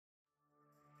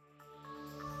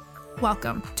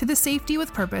Welcome to the Safety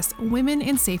with Purpose Women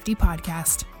in Safety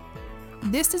podcast.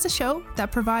 This is a show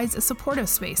that provides a supportive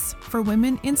space for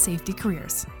women in safety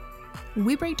careers.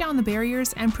 We break down the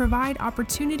barriers and provide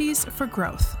opportunities for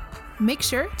growth. Make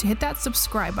sure to hit that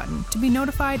subscribe button to be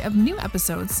notified of new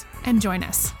episodes and join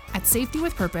us at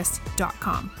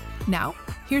safetywithpurpose.com. Now,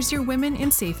 here's your Women in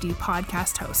Safety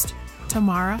podcast host,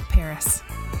 Tamara Paris.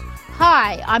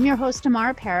 Hi, I'm your host,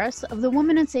 Tamara Paris of the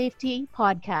Women in Safety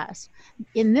podcast.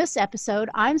 In this episode,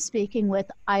 I'm speaking with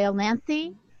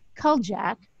Iolanthi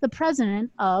Kuljak, the president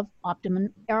of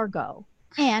Optimum Ergo,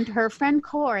 and her friend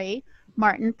Corey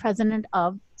Martin, president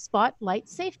of Spotlight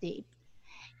Safety.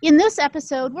 In this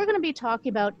episode, we're going to be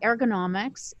talking about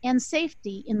ergonomics and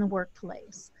safety in the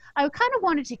workplace. I kind of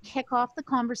wanted to kick off the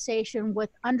conversation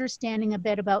with understanding a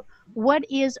bit about what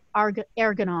is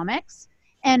ergonomics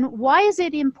and why is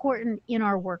it important in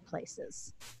our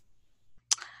workplaces?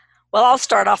 Well, I'll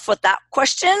start off with that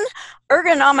question.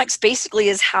 Ergonomics basically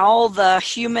is how the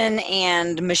human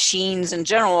and machines in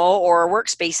general or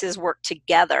workspaces work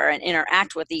together and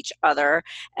interact with each other,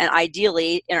 and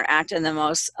ideally interact in the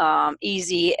most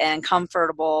easy and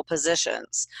comfortable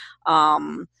positions.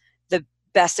 The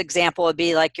best example would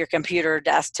be like your computer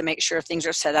desk, to make sure things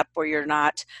are set up where you're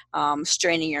not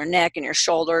straining your neck and your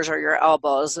shoulders or your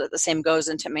elbows. The same goes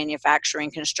into manufacturing,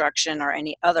 construction, or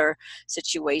any other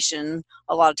situation.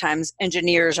 A lot of times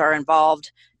engineers are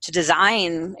involved to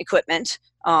design equipment,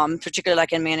 particularly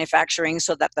like in manufacturing,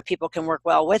 so that the people can work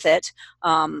well with it.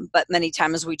 But many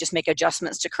times we just make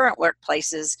adjustments to current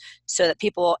workplaces so that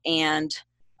people and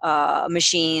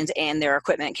machines and their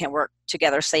equipment can work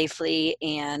together safely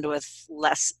and with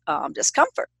less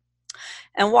discomfort.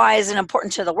 And why is it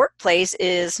important to the workplace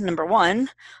is, number one,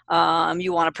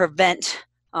 you want to prevent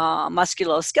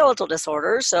musculoskeletal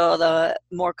disorders. So the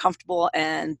more comfortable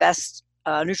and best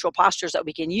neutral postures that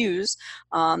we can use,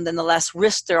 then the less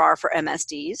risk there are for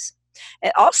MSDs.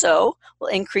 It also will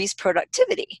increase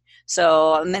productivity.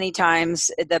 So many times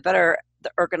the better the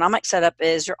ergonomic setup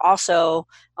is, you're also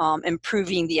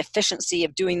improving the efficiency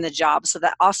of doing the job. So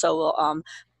that also will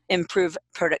improve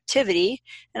productivity,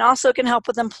 and also can help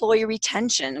with employee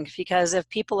retention, because if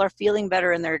people are feeling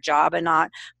better in their job and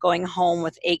not going home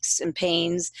with aches and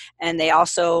pains, and they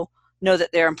also know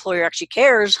that their employer actually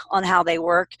cares on how they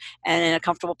work and in a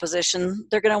comfortable position,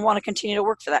 they're going to want to continue to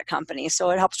work for that company.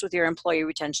 So it helps with your employee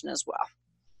retention as well.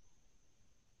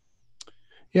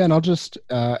 Yeah, and I'll just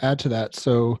add to that.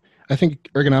 So I think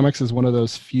ergonomics is one of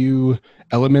those few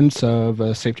elements of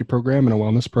a safety program and a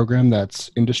wellness program that's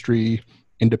industry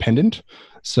independent.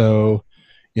 So,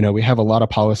 we have a lot of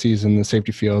policies in the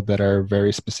safety field that are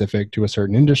very specific to a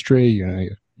certain industry.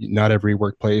 Not every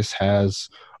workplace has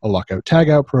a lockout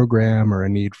tagout program or a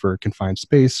need for confined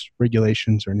space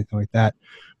regulations or anything like that.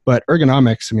 But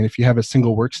ergonomics, if you have a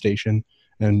single workstation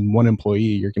and one employee,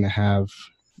 you're going to have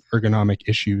ergonomic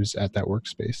issues at that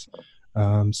workspace.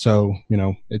 So,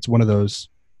 it's one of those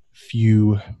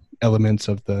few elements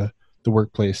of the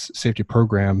workplace safety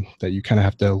program that you kind of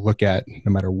have to look at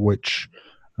no matter which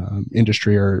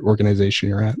industry or organization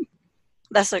you're at.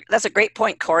 That's a great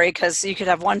point, Corey, because you could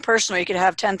have one person or you could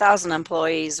have 10,000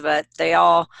 employees, but they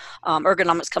all,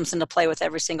 ergonomics comes into play with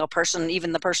every single person,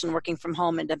 even the person working from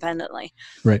home independently.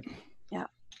 Right. Yeah.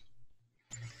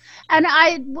 And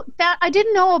I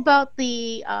didn't know about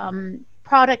the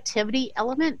productivity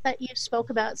element that you spoke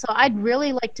about, so I'd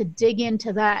really like to dig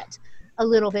into that a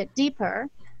little bit deeper.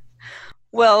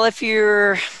 Well,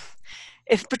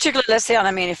 if particularly, let's say on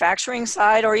a manufacturing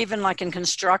side, or even like in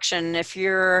construction, if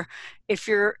you're,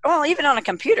 well, even on a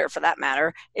computer for that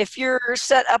matter, if you're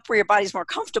set up where your body's more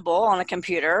comfortable on a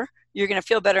computer, you're going to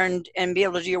feel better and be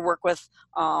able to do your work with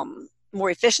more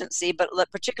efficiency. But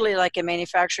particularly like in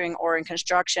manufacturing or in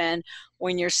construction,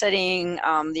 when you're setting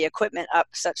the equipment up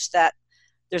such that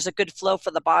there's a good flow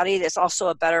for the body, there's also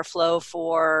a better flow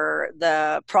for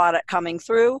the product coming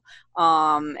through.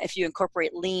 If you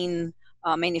incorporate lean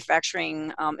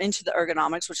manufacturing into the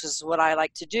ergonomics, which is what I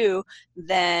like to do,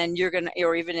 then you're going to,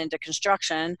 or even into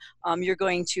construction, you're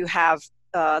going to have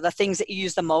the things that you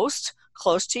use the most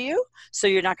close to you. So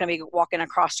you're not going to be walking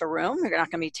across a room. You're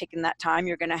not going to be taking that time.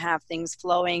 You're going to have things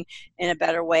flowing in a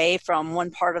better way from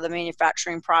one part of the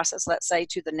manufacturing process, let's say,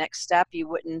 to the next step. You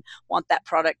wouldn't want that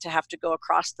product to have to go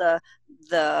across the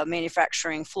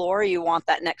manufacturing floor. You want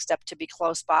that next step to be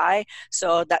close by.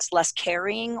 So that's less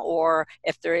carrying, or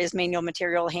if there is manual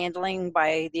material handling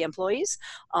by the employees,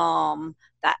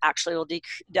 that actually will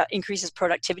increases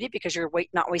productivity, because you're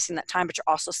not wasting that time, but you're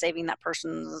also saving that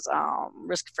person's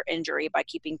risk for injury by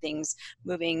keeping things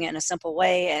moving in a simple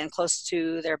way and close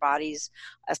to their bodies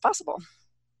as possible.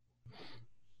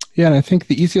 Yeah, and I think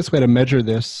the easiest way to measure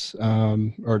this,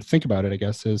 or to think about it, I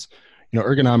guess, is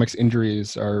ergonomics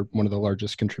injuries are one of the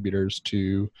largest contributors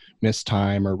to missed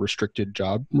time or restricted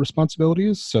job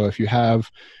responsibilities. So if you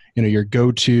have, your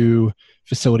go-to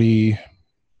facility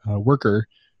worker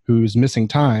who's missing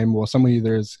time, well, somebody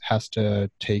has to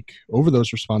take over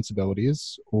those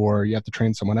responsibilities, or you have to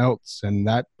train someone else, and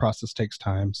that process takes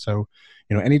time. So,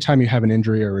 anytime you have an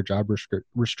injury or a job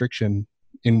restriction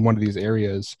in one of these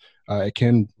areas, it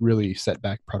can really set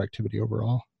back productivity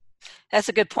overall. That's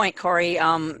a good point, Corey.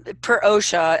 Per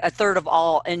OSHA, a third of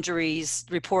all injuries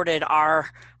reported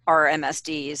are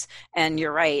MSDs, and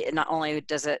you're right. Not only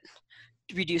does it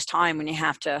reduce time when you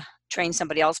have to train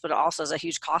somebody else, but it also is a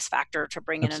huge cost factor to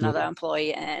bring in Absolutely. another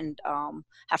employee and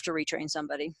have to retrain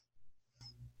somebody.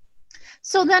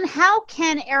 So then how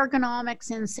can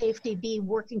ergonomics and safety be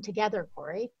working together,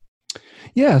 Corey?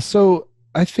 Yeah, so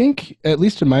I think, at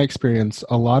least in my experience,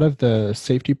 a lot of the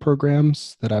safety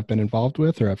programs that I've been involved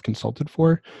with or I've consulted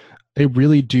for, they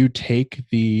really do take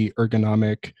the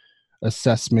ergonomic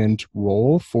assessment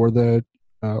role for the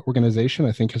organization.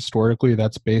 I think historically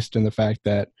that's based in the fact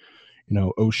that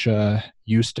OSHA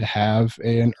used to have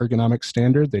an ergonomic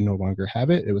standard. They no longer have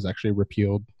it. It was actually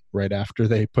repealed right after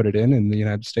they put it in the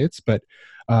United States. But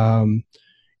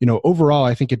overall,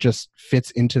 I think it just fits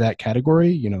into that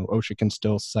category. OSHA can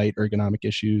still cite ergonomic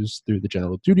issues through the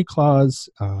general duty clause.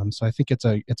 So I think it's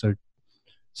a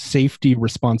safety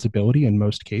responsibility in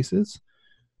most cases.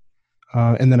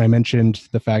 And then I mentioned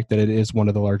the fact that it is one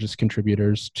of the largest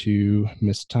contributors to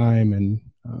missed time and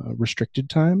restricted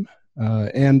time.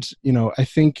 And I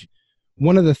think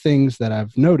one of the things that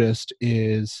I've noticed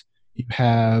is you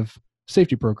have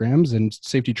safety programs and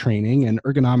safety training, and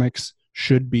ergonomics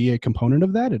should be a component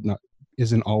of that. It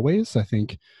isn't always. I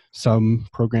think some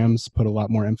programs put a lot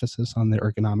more emphasis on the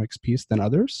ergonomics piece than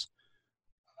others.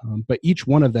 But each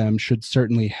one of them should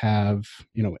certainly have,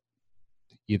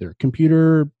 either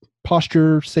computer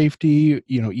posture safety,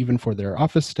 even for their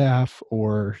office staff,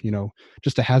 or,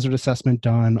 just a hazard assessment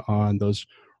done on those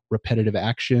repetitive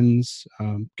actions.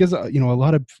 Because, a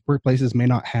lot of workplaces may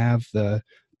not have the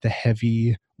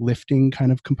heavy lifting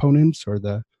kind of components or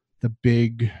the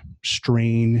big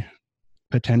strain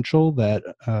potential that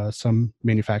some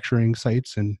manufacturing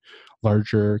sites and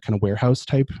larger kind of warehouse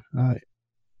type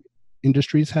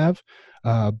industries have.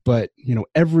 But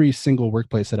every single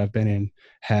workplace that I've been in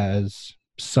has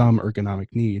some ergonomic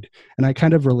need, and I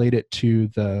kind of relate it to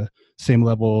the same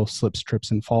level slips, trips,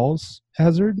 and falls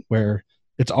hazard, where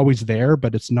it's always there,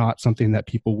 but it's not something that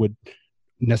people would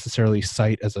necessarily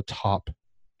cite as a top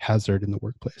hazard in the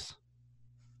workplace.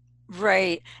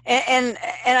 Right, and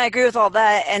I agree with all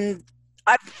that. And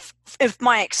if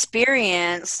my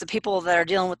experience, the people that are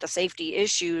dealing with the safety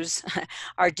issues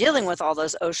are dealing with all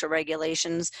those OSHA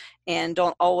regulations and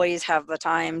don't always have the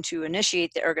time to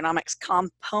initiate the ergonomics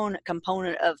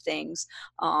component of things.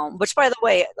 Which, by the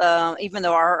way, even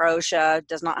though our OSHA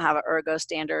does not have an ergo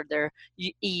standard, their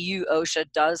EU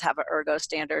OSHA does have an ergo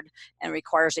standard and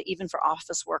requires it even for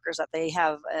office workers that they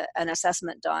have an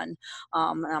assessment done.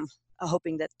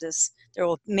 Hoping that there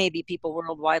will maybe people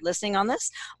worldwide listening on this.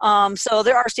 So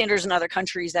there are standards in other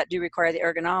countries that do require the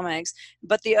ergonomics,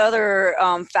 but the other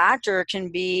factor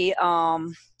can be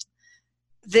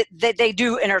that they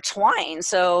do intertwine.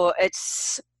 So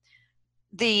it's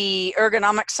the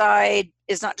ergonomic side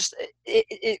is not just,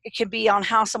 it can be on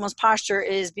how someone's posture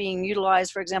is being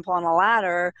utilized, for example, on a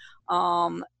ladder.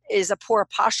 Is a poor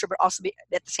posture, but also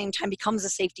at the same time becomes a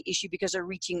safety issue because they're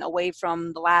reaching away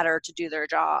from the ladder to do their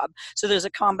job. So there's a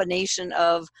combination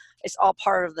of, it's all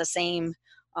part of the same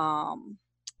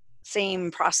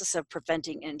process of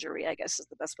preventing injury, I guess is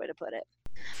the best way to put it.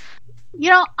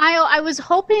 I was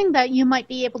hoping that you might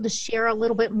be able to share a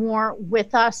little bit more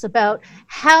with us about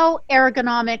how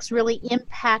ergonomics really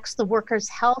impacts the worker's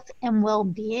health and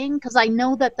well-being, because I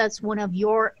know that that's one of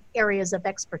your areas of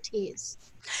expertise.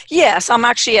 Yes, I'm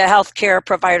actually a healthcare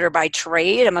provider by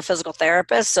trade. I'm a physical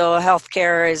therapist, so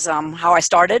healthcare is how I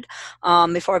started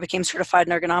before I became certified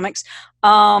in ergonomics.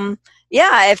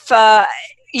 If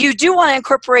you do want to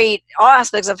incorporate all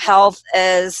aspects of health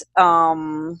as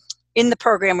in the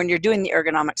program when you're doing the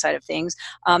ergonomic side of things,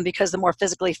 because the more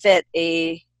physically fit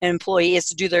an employee is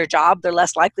to do their job, the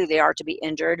less likely they are to be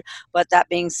injured. But that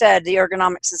being said, the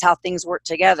ergonomics is how things work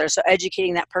together. So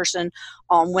educating that person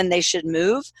on when they should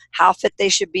move, how fit they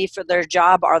should be for their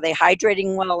job, are they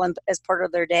hydrating well as part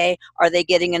of their day, are they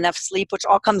getting enough sleep, which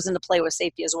all comes into play with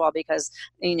safety as well, because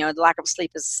the lack of sleep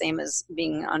is the same as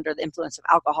being under the influence of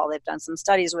alcohol. They've done some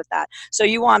studies with that. So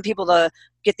you want people to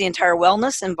get the entire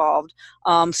wellness involved.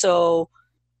 So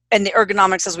and the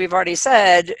ergonomics, as we've already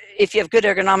said, if you have good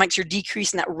ergonomics, you're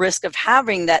decreasing that risk of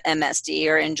having that MSD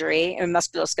or injury, or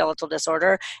musculoskeletal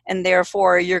disorder, and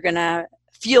therefore you're going to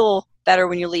feel better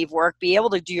when you leave work, be able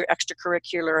to do your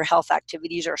extracurricular health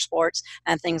activities or sports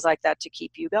and things like that to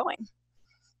keep you going.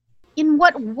 In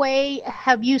what way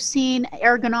have you seen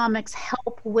ergonomics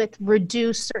help with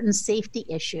reduce certain safety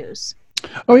issues?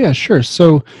 Oh, yeah, sure.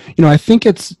 So, I think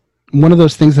it's one of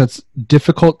those things that's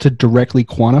difficult to directly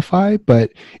quantify,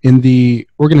 but in the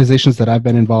organizations that I've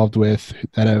been involved with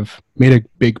that have made a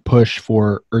big push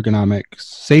for ergonomic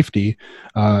safety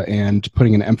and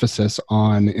putting an emphasis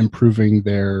on improving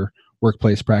their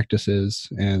workplace practices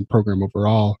and program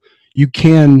overall, you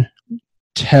can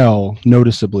tell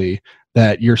noticeably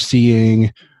that you're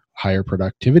seeing higher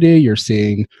productivity, you're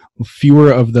seeing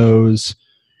fewer of those,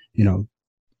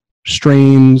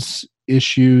 strains,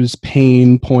 issues,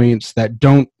 pain points that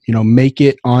don't, make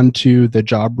it onto the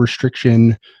job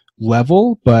restriction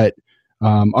level, but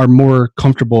are more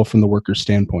comfortable from the worker's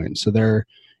standpoint. So they're,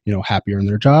 happier in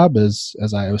their job, as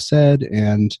Io said,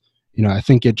 and I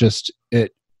think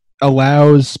it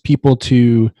allows people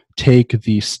to take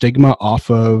the stigma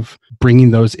off of bringing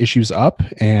those issues up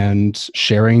and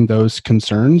sharing those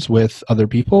concerns with other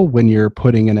people when you're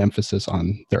putting an emphasis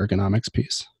on the ergonomics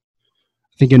piece.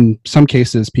 I think in some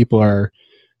cases people are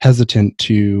hesitant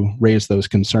to raise those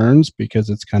concerns because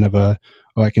it's kind of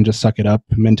I can just suck it up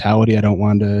mentality. I don't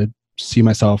want to see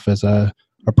myself as a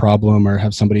problem or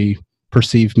have somebody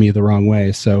perceive me the wrong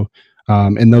way. So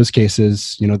in those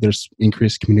cases, there's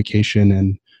increased communication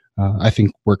and I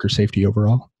think worker safety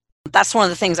overall. That's one of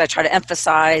the things I try to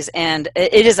emphasize, and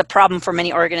it is a problem for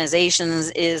many organizations,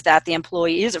 is that the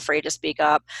employee is afraid to speak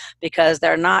up because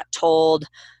they're not told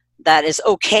that is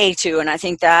okay to. And I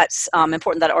think that's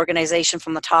important, that organization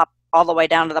from the top all the way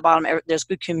down to the bottom, there's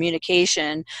good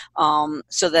communication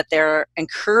so that they're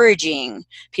encouraging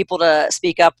people to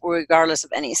speak up regardless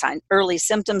of any early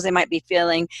symptoms they might be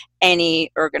feeling,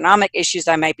 any ergonomic issues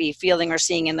they might be feeling or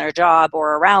seeing in their job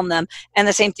or around them. And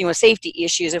the same thing with safety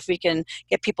issues. If we can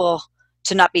get people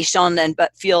to not be shunned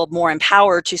but feel more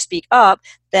empowered to speak up,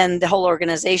 then the whole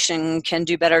organization can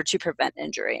do better to prevent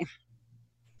injury.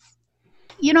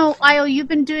 Io, you've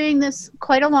been doing this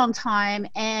quite a long time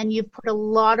and you've put a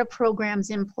lot of programs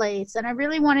in place. And I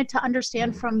really wanted to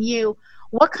understand from you,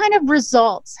 what kind of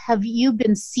results have you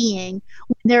been seeing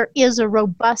when there is a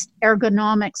robust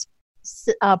ergonomics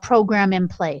program in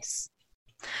place?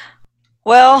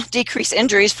 Well, decrease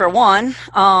injuries for one.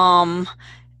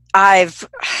 I've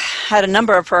had a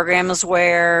number of programs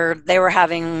where they were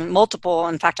having multiple.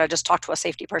 In fact, I just talked to a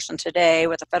safety person today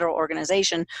with a federal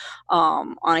organization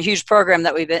on a huge program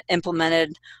that we've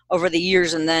implemented over the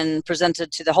years and then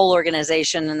presented to the whole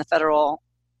organization in the federal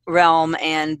realm,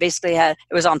 and basically it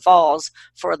was on falls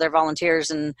for their volunteers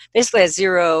and basically had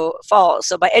 0 falls.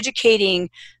 So by educating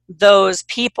those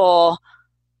people,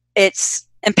 it's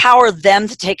empower them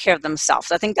to take care of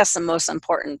themselves. I think that's the most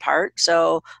important part.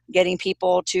 So getting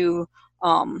people to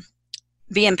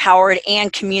be empowered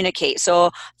and communicate.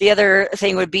 So the other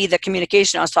thing would be the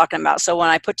communication I was talking about. So when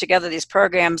I put together these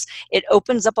programs, it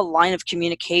opens up a line of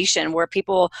communication where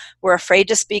people were afraid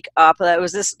to speak up. That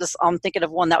was this I'm thinking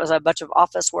of one that was a bunch of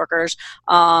office workers,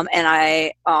 and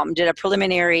I did a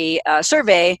preliminary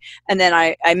survey, and then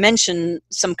I mentioned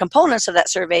some components of that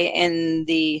survey in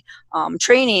the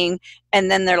training, and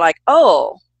then they're like,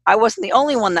 oh, I wasn't the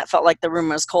only one that felt like the room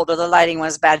was cold or the lighting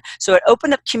was bad. So it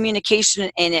opened up communication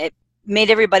and it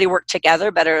made everybody work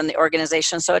together better in the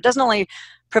organization. So it doesn't only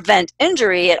prevent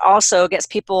injury, it also gets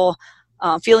people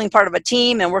feeling part of a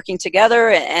team and working together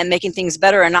and making things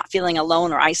better and not feeling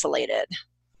alone or isolated.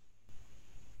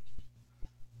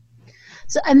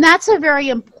 So, and that's a very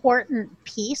important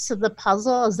piece of the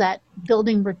puzzle, is that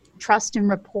building trust and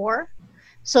rapport,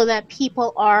 so that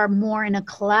people are more in a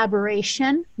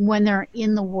collaboration when they're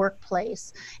in the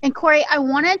workplace. And Corey, I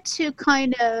wanted to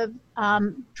kind of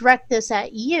direct this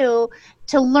at you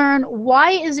to learn, why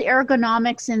is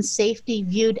ergonomics and safety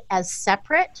viewed as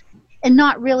separate and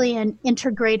not really an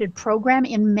integrated program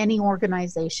in many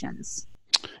organizations?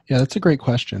 Yeah, that's a great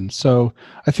question. So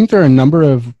I think there are a number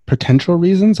of potential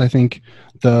reasons. I think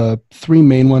the 3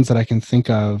 main ones that I can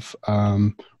think of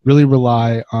really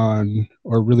rely on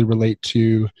or really relate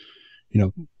to,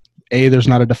 there's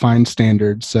not a defined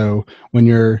standard. So when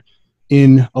you're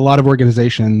in a lot of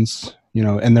organizations,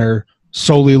 and they're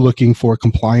solely looking for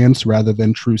compliance rather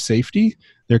than true safety,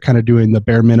 they're kind of doing the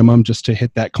bare minimum just to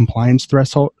hit that compliance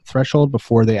threshold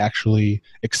before they actually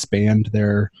expand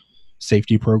their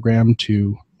safety program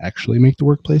to actually make the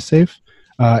workplace safe.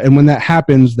 And when that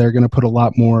happens, they're going to put a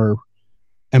lot more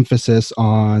emphasis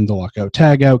on the lockout,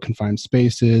 tagout, confined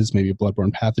spaces, maybe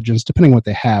bloodborne pathogens, depending on what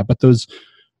they have. But those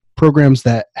programs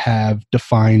that have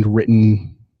defined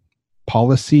written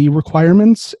policy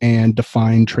requirements and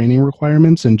defined training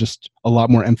requirements and just a lot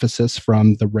more emphasis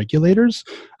from the regulators,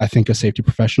 I think as safety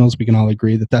professionals, we can all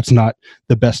agree that that's not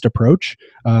the best approach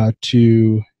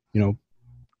to,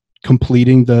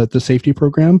 completing the safety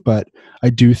program. But I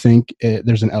do think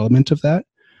there's an element of that.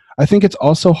 I think it's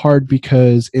also hard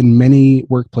because in many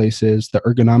workplaces, the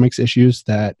ergonomics issues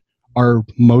that are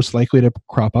most likely to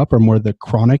crop up are more the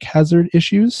chronic hazard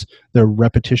issues, the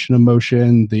repetition of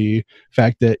motion, the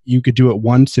fact that you could do it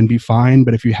once and be fine,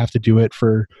 but if you have to do it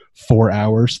for 4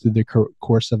 hours through the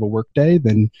course of a workday,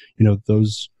 then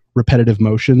those repetitive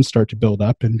motions start to build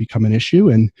up and become an issue.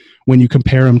 And when you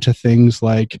compare them to things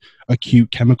like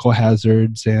acute chemical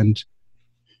hazards and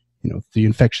the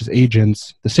infectious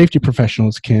agents, the safety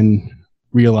professionals can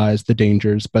realize the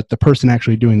dangers, but the person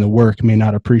actually doing the work may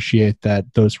not appreciate that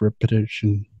those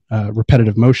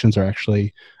repetitive motions are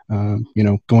actually,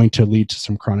 going to lead to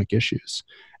some chronic issues.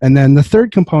 And then the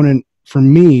third component, for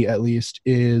me at least,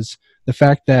 is the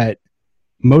fact that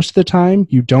most of the time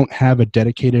you don't have a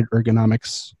dedicated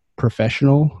ergonomics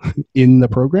professional in the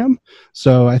program.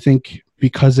 So I think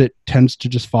because it tends to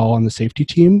just fall on the safety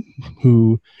team,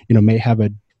 who may have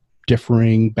a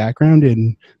differing background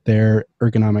in their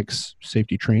ergonomics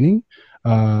safety training,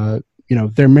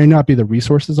 there may not be the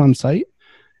resources on site.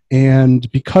 And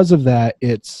because of that,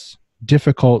 it's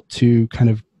difficult to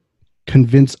kind of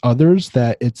convince others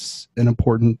that it's an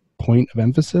important point of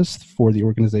emphasis for the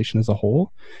organization as a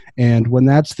whole. And when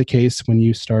that's the case, when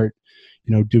you start,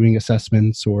 doing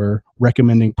assessments or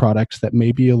recommending products that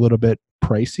may be a little bit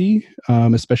pricey,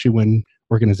 especially when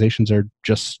organizations are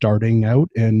just starting out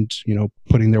and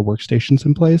putting their workstations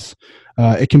in place,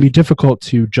 it can be difficult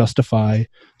to justify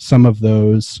some of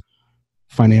those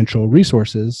financial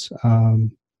resources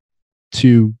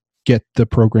to get the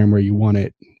program where you want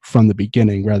it from the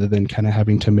beginning, rather than kind of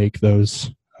having to make those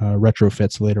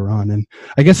retrofits later on. And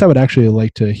I guess I would actually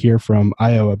like to hear from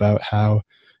Io about how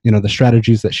the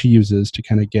strategies that she uses to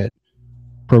kind of get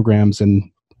programs and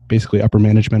basically upper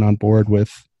management on board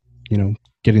with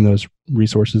getting those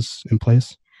resources in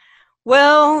place.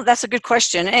 Well, that's a good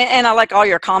question, and I like all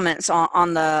your comments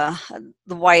on the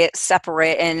why it's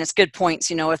separate, and it's good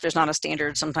points. If there's not a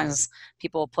standard, sometimes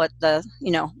people put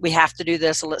we have to do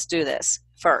this, so let's do this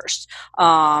first.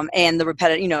 And the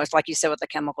repetitive, it's like you said with the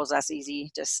chemicals, that's easy.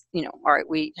 Just all right,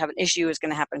 we have an issue, it's going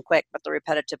to happen quick, but the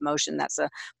repetitive motion, that's a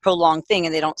prolonged thing,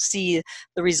 and they don't see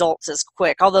the results as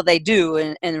quick, although they do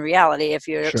in reality if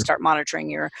you start monitoring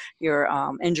your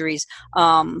injuries.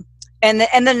 And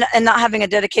not having a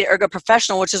dedicated ergo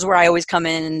professional, which is where I always come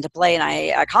into play, and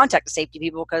I contact the safety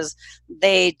people because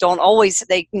they don't always,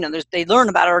 they learn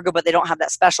about ergo, but they don't have that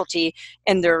specialty,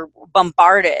 and they're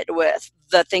bombarded with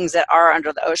the things that are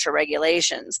under the OSHA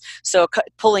regulations. So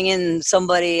pulling in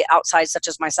somebody outside, such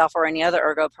as myself or any other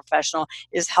ergo professional,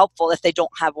 is helpful if they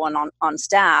don't have one on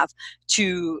staff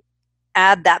to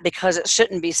add that, because it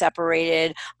shouldn't be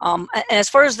separated. And as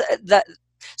far as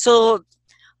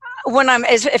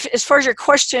as far as your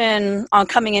question on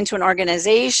coming into an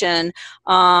organization,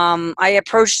 I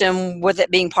approached them with it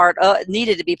being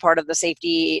needed to be part of the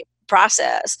safety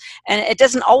process. And it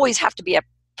doesn't always have to be a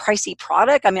pricey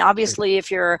product. I mean, obviously,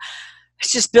 if you're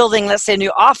just building, let's say, a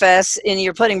new office and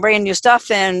you're putting brand new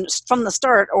stuff in from the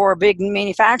start, or a big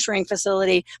manufacturing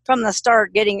facility from the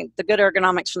start, getting the good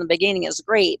ergonomics from the beginning is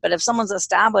great. But if someone's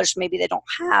established, maybe they don't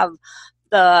have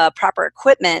the proper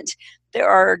equipment, there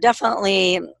are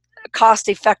definitely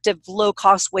cost-effective,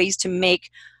 low-cost ways to make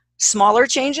smaller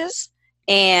changes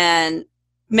and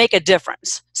make a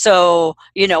difference. So,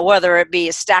 whether it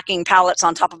be stacking pallets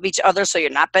on top of each other so you're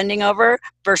not bending over,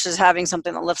 versus having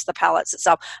something that lifts the pallets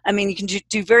itself. I mean, you can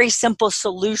do very simple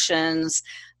solutions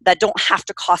that don't have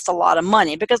to cost a lot of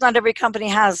money, because not every company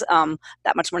has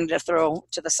that much money to throw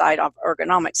to the side of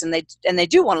ergonomics, and they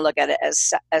do want to look at it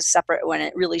as separate, when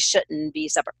it really shouldn't be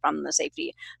separate from the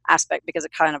safety aspect, because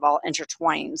it kind of all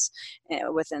intertwines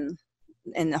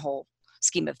in the whole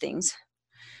scheme of things.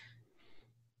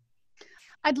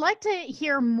 I'd like to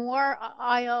hear more,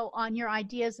 Io, on your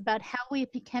ideas about how we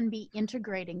can be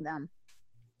integrating them.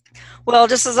 Well,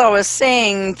 just as I was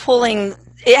saying,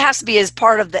 it has to be as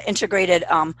part of the integrated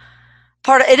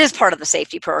it is part of the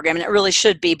safety program, and it really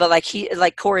should be. But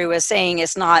like Corey was saying,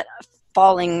 it's not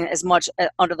falling as much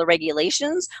under the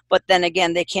regulations. But then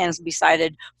again, they can be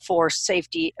cited for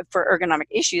ergonomic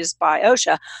issues by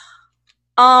OSHA.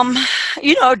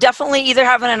 Definitely either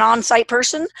having an on-site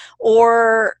person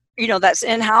or that's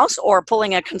in-house, or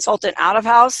pulling a consultant out of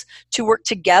house to work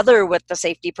together with the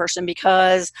safety person,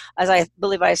 because as I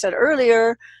believe I said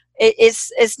earlier,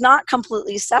 it's not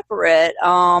completely separate.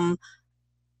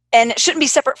 And it shouldn't be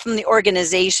separate from the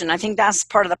organization. I think that's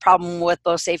part of the problem with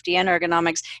both safety and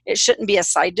ergonomics. It shouldn't be a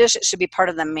side dish. It should be part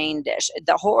of the main dish.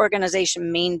 The whole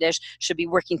organization main dish should be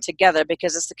working together,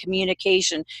 because it's the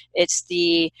communication. It's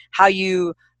the how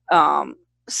you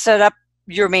set up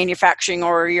your manufacturing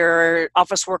or your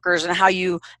office workers, and how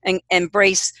you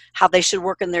embrace how they should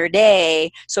work in their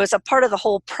day. So it's a part of the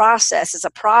whole process. It's a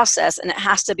process, and it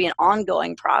has to be an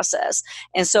ongoing process.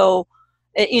 And so,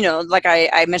 like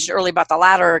I mentioned earlier about the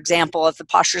ladder example, if the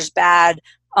posture is bad,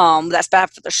 that's bad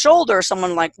for the shoulder.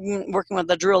 Someone like working with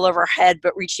the drill overhead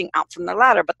but reaching out from the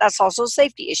ladder, but that's also a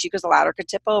safety issue because the ladder could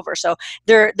tip over. So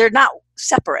they're not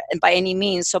separate and by any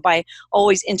means. So by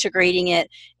always integrating it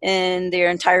in their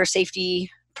entire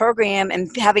safety program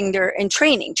and having their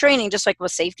training just like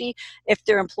with safety, if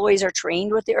their employees are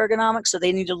trained with the ergonomics, so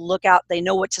they need to look out, they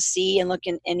know what to see and look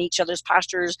in each other's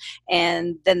postures,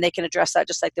 and then they can address that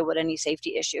just like they would any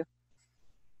safety issue.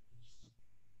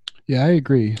 Yeah, I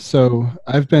agree. So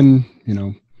I've been,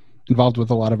 involved with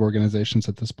a lot of organizations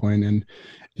at this point, and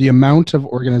the amount of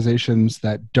organizations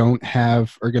that don't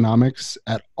have ergonomics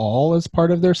at all as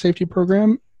part of their safety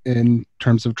program in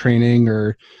terms of training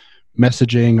or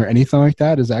messaging or anything like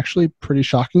that is actually pretty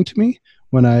shocking to me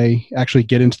when I actually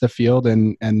get into the field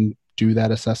and do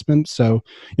that assessment. So,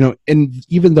 and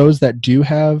even those that do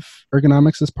have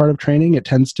ergonomics as part of training, it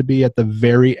tends to be at the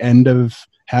very end of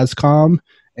HAZCOM,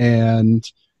 and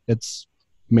it's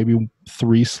maybe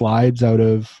 3 slides out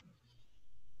of,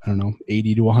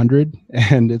 80 to 100.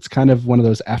 And it's kind of one of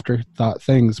those afterthought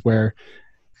things where,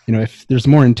 if there's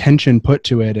more intention put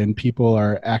to it and people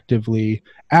are actively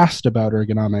asked about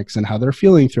ergonomics and how they're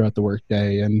feeling throughout the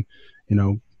workday, and,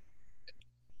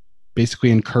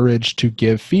 basically encouraged to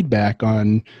give feedback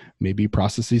on maybe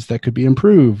processes that could be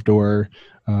improved, or,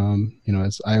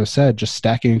 as I said, just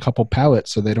stacking a couple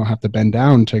pallets so they don't have to bend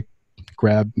down to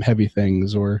grab heavy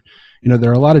things, or,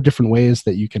 there are a lot of different ways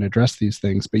that you can address these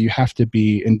things, but you have to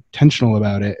be intentional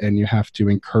about it and you have to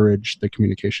encourage the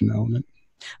communication element.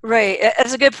 Right.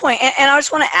 That's a good point. And I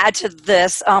just want to add to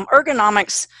this,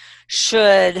 ergonomics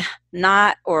should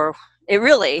not, or it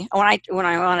really, when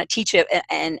I want to teach it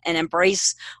and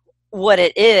embrace what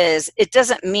it is, it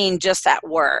doesn't mean just at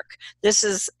work. This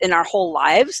is in our whole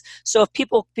lives. So if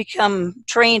people become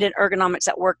trained in ergonomics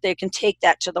at work, they can take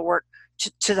that to the work,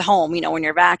 to the home, when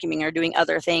you're vacuuming or doing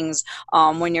other things,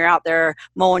 when you're out there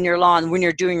mowing your lawn, when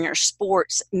you're doing your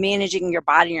sports, managing your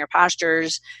body and your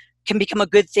postures can become a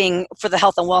good thing for the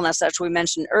health and wellness that we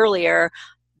mentioned earlier.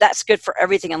 That's good for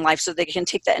everything in life. So they can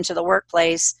take that into the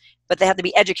workplace, but they have to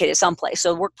be educated someplace.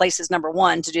 So workplace is number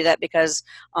one to do that, because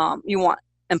you want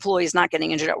employees not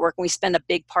getting injured at work. And we spend a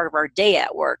big part of our day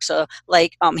at work. So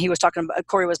like he was talking about,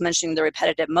 Corey was mentioning the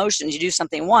repetitive motions. You do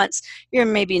something once, you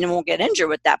maybe won't get injured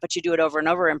with that, but you do it over and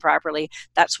over improperly,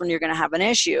 that's when you're going to have an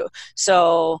issue.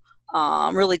 So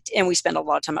really, and we spend a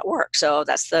lot of time at work. So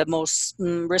that's the most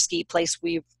risky place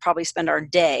we probably spend our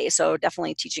day. So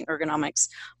definitely teaching ergonomics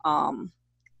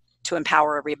to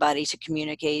empower everybody to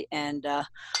communicate and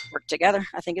work together,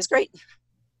 I think is great.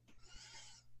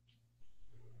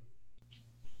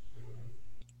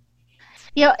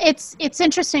 It's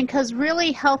interesting because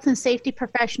really health and safety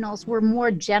professionals were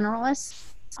more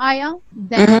generalists, Io,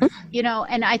 than,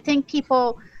 and I think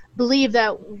people believe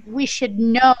that we should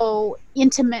know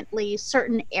intimately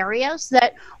certain areas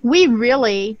that we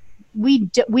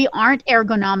aren't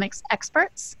ergonomics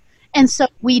experts. And so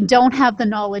we don't have the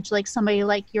knowledge like somebody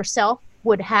like yourself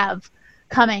would have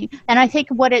coming. And I think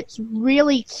what it's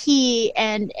really key,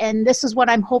 and this is what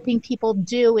I'm hoping people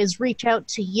do, is reach out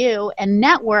to you and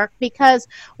network, because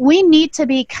we need to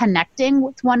be connecting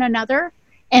with one another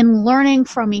and learning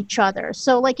from each other.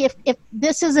 So like if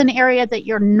this is an area that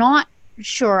you're not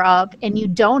sure of and you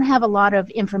don't have a lot of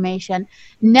information,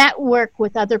 network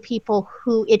with other people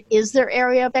who it is their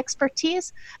area of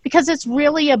expertise, because it's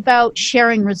really about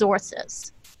sharing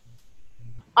resources.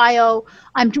 Io,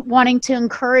 I'm wanting to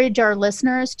encourage our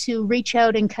listeners to reach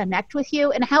out and connect with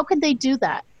you. And how could they do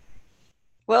that?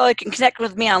 Well, you can connect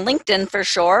with me on LinkedIn for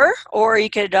sure, or you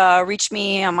could reach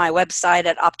me on my website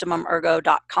at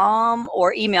optimumergo.com,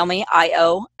 or email me,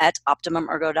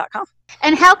 io@optimumergo.com.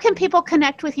 And how can people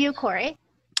connect with you, Corey?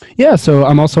 Yeah, so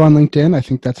I'm also on LinkedIn. I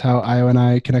think that's how Io and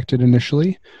I connected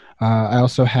initially. I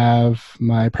also have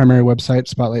my primary website,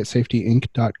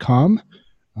 spotlightsafetyinc.com.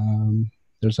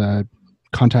 There's a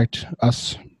contact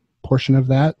us portion of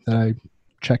that I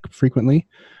check frequently.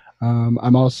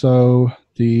 I'm also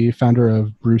the founder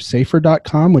of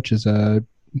brewsafer.com, which is a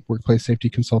workplace safety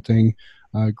consulting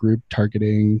group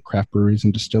targeting craft breweries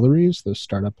and distilleries, those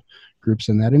startup groups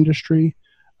in that industry,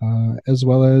 as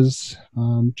well as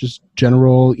just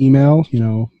general email.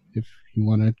 If you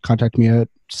want to contact me at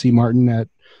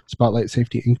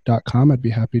cmartin@spotlightsafetyinc.com, I'd be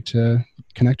happy to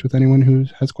connect with anyone who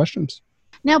has questions.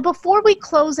 Now, before we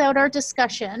close out our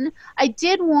discussion, I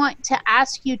did want to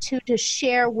ask you to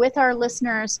share with our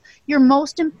listeners your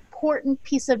most important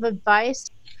piece of advice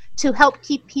to help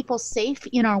keep people safe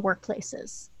in our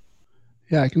workplaces.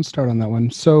 Yeah, I can start on that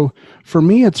one. So for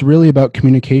me, it's really about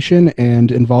communication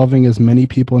and involving as many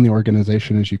people in the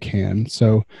organization as you can.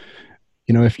 So,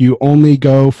 if you only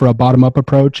go for a bottom-up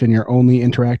approach and you're only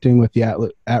interacting with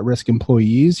the at-risk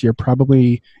employees, you're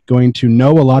probably going to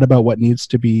know a lot about what needs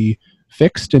to be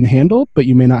fixed and handled, but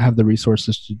you may not have the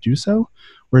resources to do so.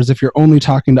 Whereas if you're only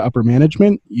talking to upper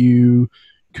management, you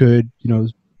could,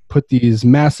 put these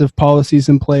massive policies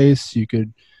in place. You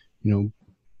could,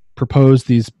 propose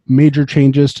these major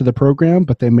changes to the program,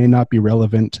 but they may not be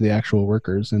relevant to the actual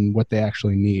workers and what they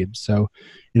actually need. So,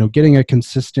 getting a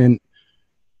consistent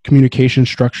communication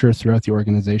structure throughout the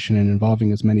organization and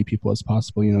involving as many people as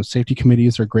possible. Safety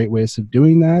committees are great ways of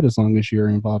doing that as long as you're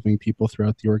involving people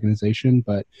throughout the organization.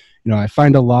 But, I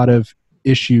find a lot of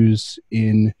issues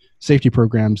in safety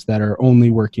programs that are only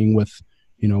working with,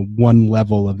 one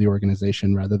level of the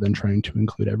organization rather than trying to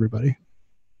include everybody.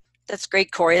 That's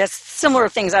great, Corey. That's similar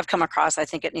things I've come across. I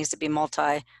think it needs to be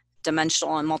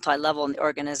multi-dimensional and multi-level in the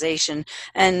organization.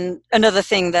 And another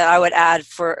thing that I would add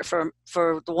for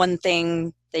the one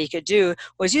thing that you could do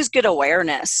was use good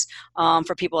awareness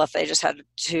for people if they just had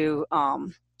to.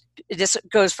 This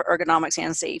goes for ergonomics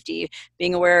and safety,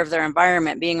 being aware of their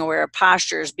environment, being aware of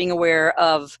postures, being aware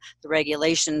of the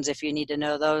regulations if you need to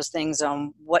know those things,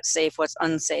 what's safe, what's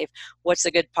unsafe, what's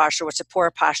a good posture, what's a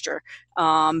poor posture,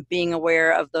 being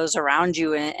aware of those around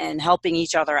you and helping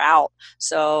each other out.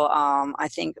 So I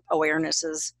think awareness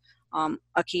is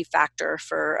a key factor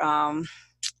for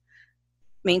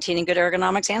maintaining good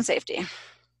ergonomics and safety.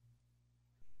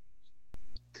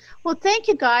 Well, thank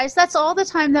you, guys. That's all the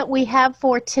time that we have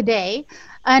for today.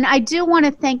 And I do want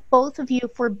to thank both of you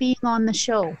for being on the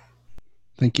show.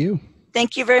 Thank you.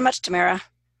 Thank you very much, Tamara.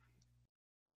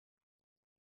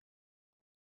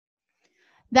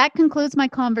 That concludes my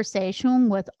conversation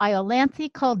with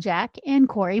Iolanthe Kuljak and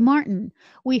Corey Martin.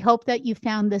 We hope that you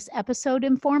found this episode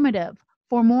informative.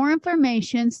 For more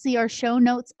information, see our show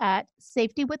notes at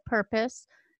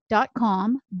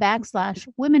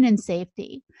safetywithpurpose.com/women in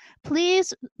safety.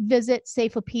 Please visit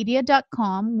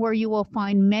safeopedia.com, where you will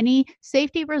find many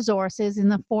safety resources in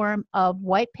the form of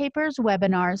white papers,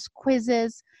 webinars,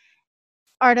 quizzes,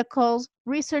 articles,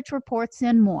 research reports,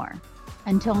 and more.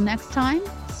 Until next time,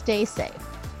 stay safe.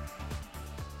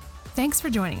 Thanks for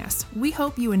joining us. We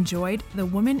hope you enjoyed the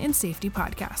Women in Safety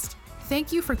podcast.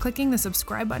 Thank you for clicking the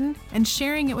subscribe button and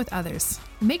sharing it with others.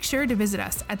 Make sure to visit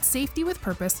us at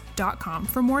safetywithpurpose.com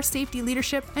for more safety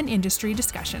leadership and industry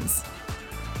discussions.